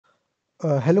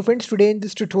Hello friends, today in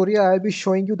this tutorial I'll be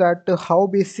showing you that how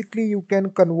basically you can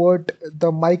convert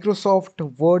the Microsoft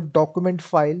Word document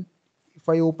file. If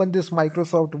I open this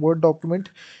Microsoft Word document,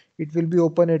 it will be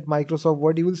open at Microsoft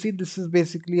Word. You will see this is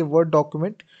basically a Word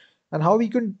document and how we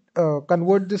can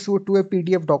convert this to a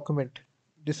PDF document.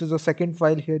 This is a second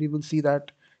file here. You will see that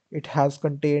it has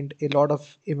contained a lot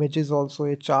of images, also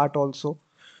a chart also.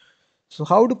 So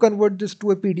how to convert this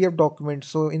to a PDF document?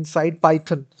 So inside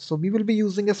Python, so we will be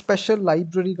using a special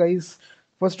library, guys.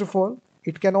 First of all,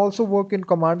 it can also work in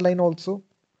command line also.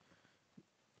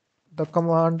 The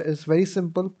command is very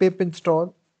simple: pip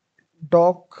install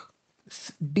docx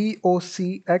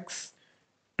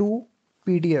to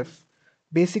PDF.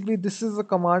 Basically, this is a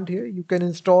command here. You can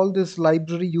install this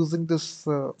library using this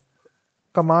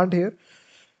command here.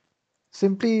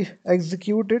 Simply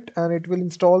execute it and it will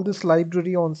install this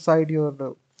library on side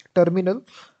your terminal.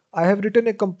 I have written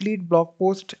a complete blog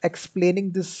post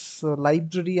explaining this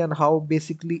library and how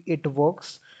basically it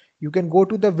works. You can go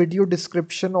to the video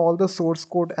description, all the source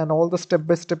code and all the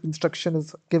step-by-step instruction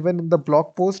is given in the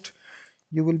blog post.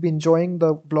 You will be enjoying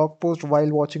the blog post while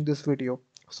watching this video.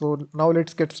 So now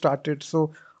let's get started.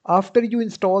 So after you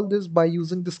install this by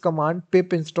using this command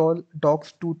pip install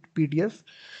docs2pdf,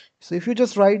 so if you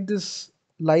just write this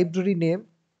library name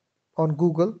on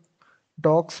Google,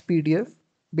 Docs PDF,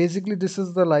 basically this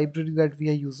is the library that we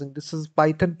are using. This is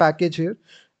Python package here.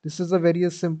 This is a very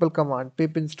simple command,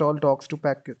 pip install docs to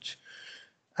package.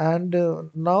 And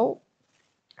now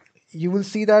you will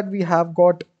see that we have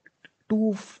got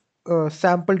two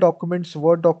sample documents,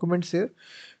 Word documents here.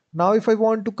 Now if I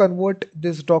want to convert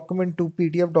this document to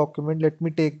PDF document, let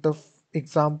me take the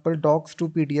example docs to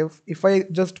PDF. If I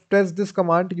just press this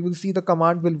command, you will see the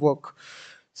command will work.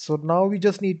 So now we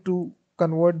just need to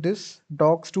convert this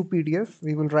docs to PDF.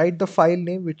 We will write the file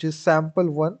name, which is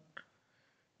sample1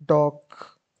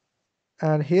 doc,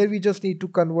 and here we just need to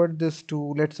convert this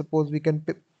to, let's suppose we can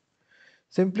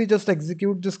simply just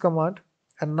execute this command,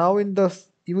 and now in the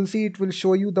you will see it will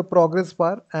show you the progress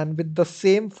bar, and with the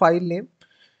same file name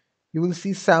you will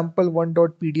see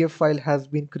sample1.pdf file has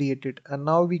been created. And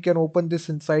now we can open this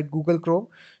inside Google Chrome.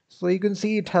 So you can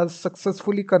see it has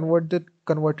successfully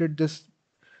converted this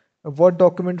Word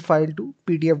document file to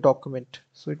PDF document.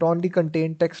 So it only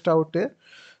contained text out there.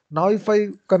 Now if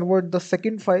I convert the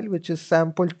second file, which is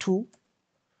sample2,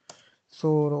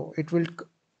 so it will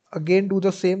again do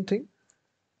the same thing.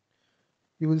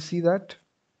 You will see that.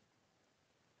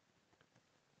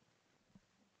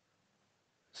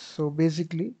 So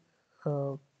basically,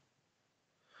 uh,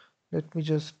 let me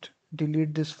just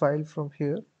delete this file from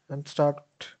here and start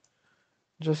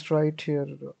just right here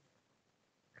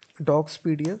docs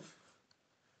PDF.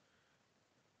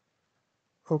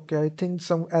 Okay, I think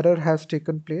some error has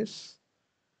taken place.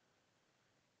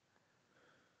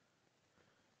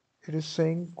 It is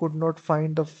saying could not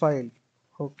find the file.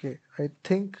 Okay, I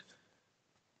think,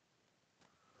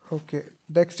 okay,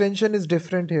 the extension is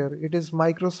different here. It is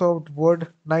Microsoft Word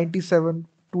 97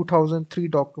 2003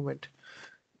 document.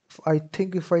 I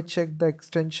think if I check the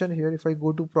extension here, if I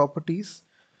go to properties,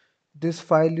 this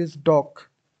file is doc.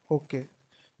 Okay,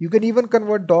 you can even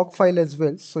convert doc file as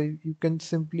well. So you can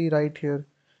simply write here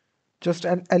just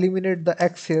and eliminate the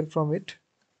X here from it.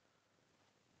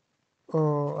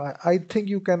 I think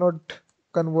you cannot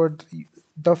convert.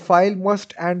 The file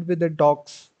must end with a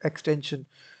docs extension.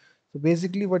 So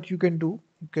basically what you can do,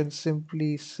 you can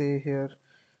simply say here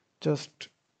just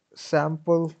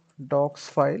sample docs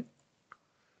file,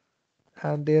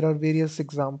 and there are various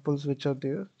examples which are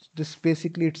there. This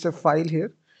basically it's a file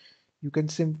here. You can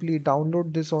simply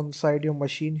download this on side your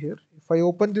machine here. If I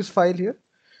open this file here,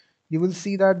 you will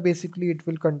see that basically it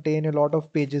will contain a lot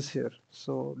of pages here.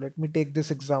 So let me take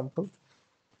this example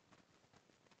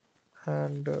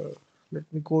and let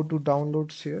me go to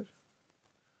downloads here.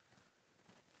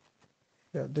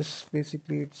 Yeah, this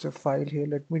basically it's a file here.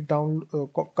 Let me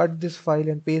cut this file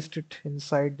and paste it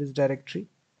inside this directory.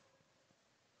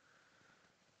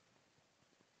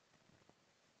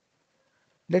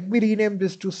 Let me rename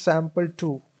this to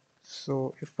sample2.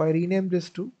 So if I rename this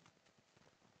to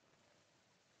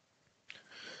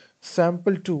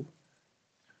sample2,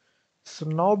 so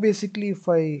now basically if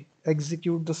I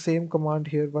execute the same command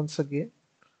here once again,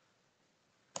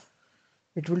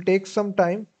 it will take some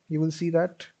time. You will see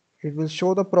that it will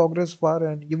show the progress bar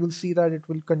and you will see that it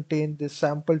will contain this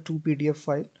sample2 PDF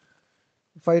file.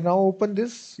 If I now open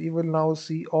this, you will now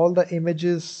see all the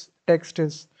images, text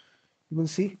is, you will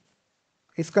see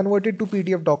it's converted to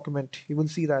PDF document. You will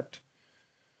see that.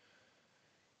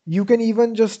 You can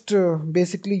even just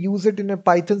basically use it in a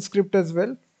Python script as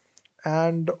well.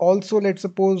 And also let's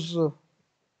suppose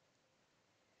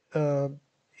uh,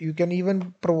 you can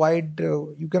even provide,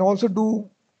 you can also do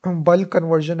bulk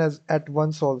conversion as at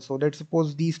once also. Let's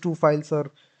suppose these two files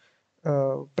are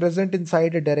present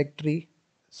inside a directory.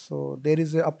 So there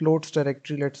is a uploads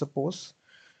directory, let's suppose,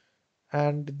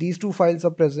 and these two files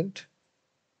are present.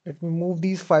 Let me move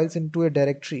these files into a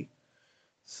directory.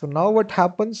 So now what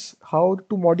happens, how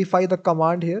to modify the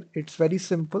command here? It's very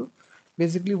simple.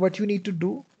 Basically what you need to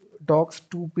do,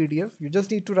 Docx2PDF, you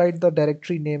just need to write the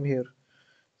directory name here.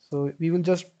 So we will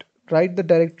just write the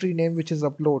directory name, which is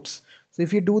uploads. So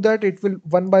if you do that, it will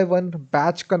one by one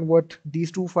batch convert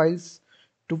these two files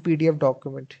to PDF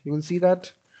document. You will see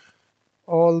that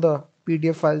all the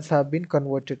PDF files have been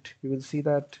converted. You will see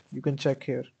that, you can check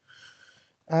here.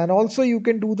 And also you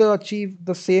can do the achieve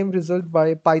the same result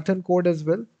by Python code as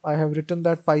well. I have written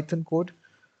that Python code.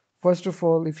 First of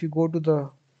all, if you go to the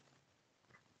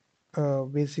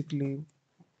basically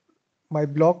my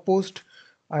blog post,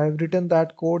 I have written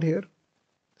that code here.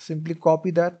 Simply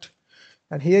copy that,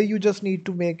 and here you just need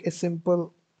to make a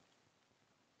simple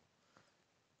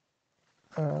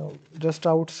just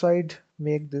outside,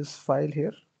 make this file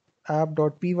here,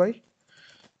 app.py.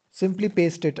 Simply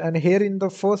paste it, and here in the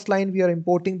first line we are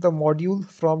importing the module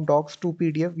from docs to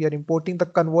PDF. We are importing the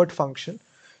convert function.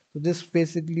 So this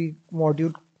basically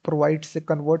module provides a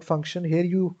convert function. Here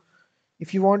you,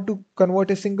 if you want to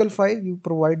convert a single file, you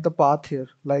provide the path here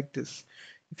like this.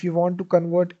 If you want to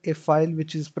convert a file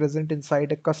which is present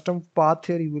inside a custom path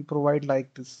here, you will provide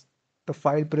like this, the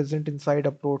file present inside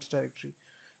uploads directory.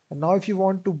 And now if you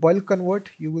want to bulk convert,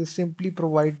 you will simply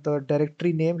provide the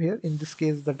directory name here. In this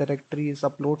case, the directory is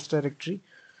uploads directory.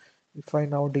 If I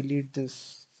now delete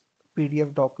this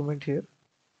PDF document here,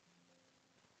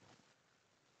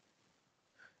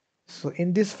 so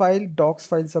in this file, docs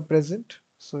files are present.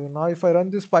 So now if I run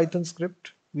this Python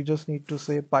script, we just need to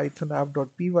say python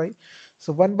app.py.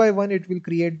 So one by one, it will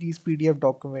create these PDF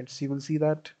documents. You will see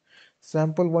that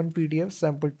sample1 PDF,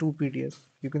 sample2 PDF.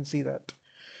 You can see that.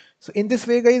 So in this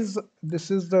way, guys,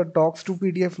 this is the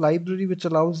Docx2PDF library, which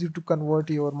allows you to convert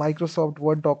your Microsoft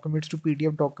Word documents to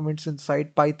PDF documents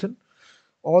inside Python.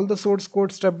 All the source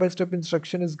code step-by-step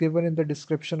instruction is given in the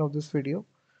description of this video.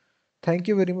 Thank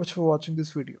you very much for watching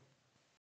this video.